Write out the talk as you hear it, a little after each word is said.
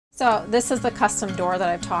So this is the custom door that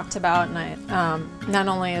I've talked about, and not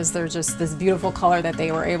only is there just this beautiful color that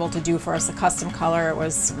they were able to do for us, a custom color, it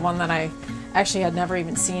was one that I actually had never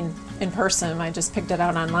even seen in person. I just picked it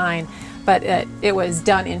out online, but it was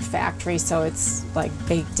done in factory, so it's like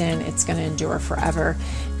baked in, it's going to endure forever.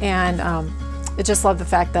 And I just love the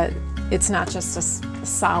fact that it's not just a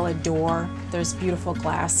solid door, there's beautiful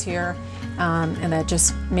glass here, and that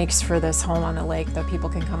just makes for this home on the lake that people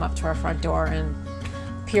can come up to our front door and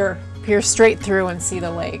peer straight through and see the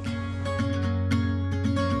lake.